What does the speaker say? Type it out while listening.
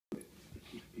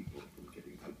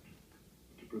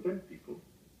prevent people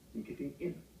from getting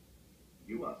in.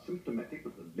 You are symptomatic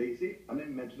of the lazy,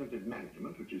 unimaginative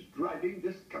management which is driving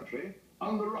this country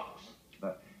on the rocks.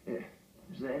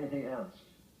 Is there anything else?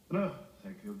 No,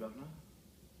 thank you, Governor.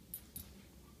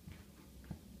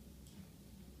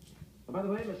 By the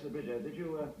way, Mr. Bridger, did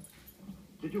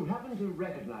you happen to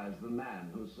recognize the man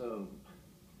who so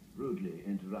rudely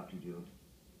interrupted you?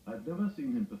 I've never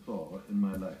seen him before in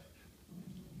my life.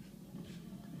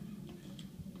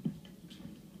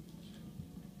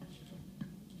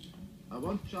 I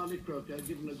want Charlie Croker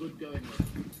given a good going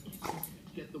over.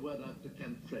 Get the word out to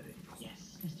Camp Freddy.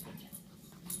 Yes, Mr. Bridger.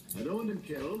 I don't want him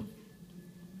killed.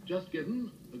 Just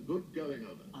given a good going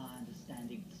over. I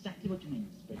understand exactly what you mean,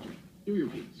 Mr. Bridger. Do you,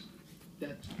 please?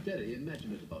 That's very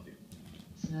imaginative of you.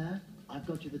 Sir, I've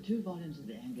got you the 2 volumes of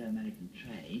the Anglo-American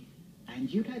trade and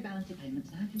UK balance of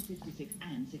payments 1966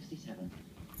 and 67.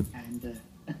 And,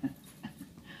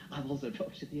 I've also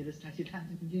brought you the illustrated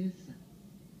London News, sir.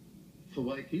 For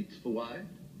why, Keats? For why?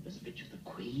 There's a picture of the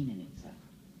Queen in it, sir.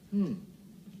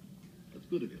 That's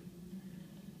good of you.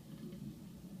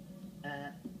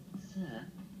 Sir,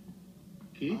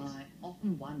 Keats? I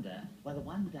often wonder whether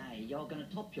one day you're going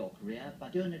to top your career by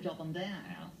doing a job on their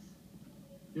house.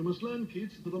 You must learn,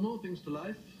 Keats, there are more things to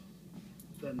life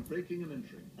than breaking and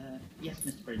entering. Yes,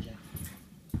 Mr. Bridger.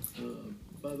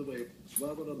 By the way,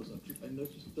 while we're on the subject, I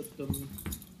noticed that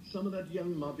some of that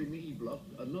young mob in the E-Block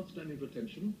are not standing for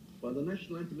attention while the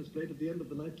national anthem is played at the end of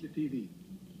the nightly TV.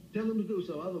 Tell them to do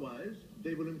so, otherwise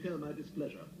they will incur my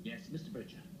displeasure. Yes, Mr.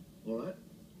 Bridger. All right?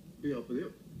 Be off with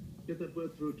you. Get that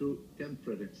word through to Camp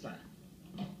Freddy. Sir.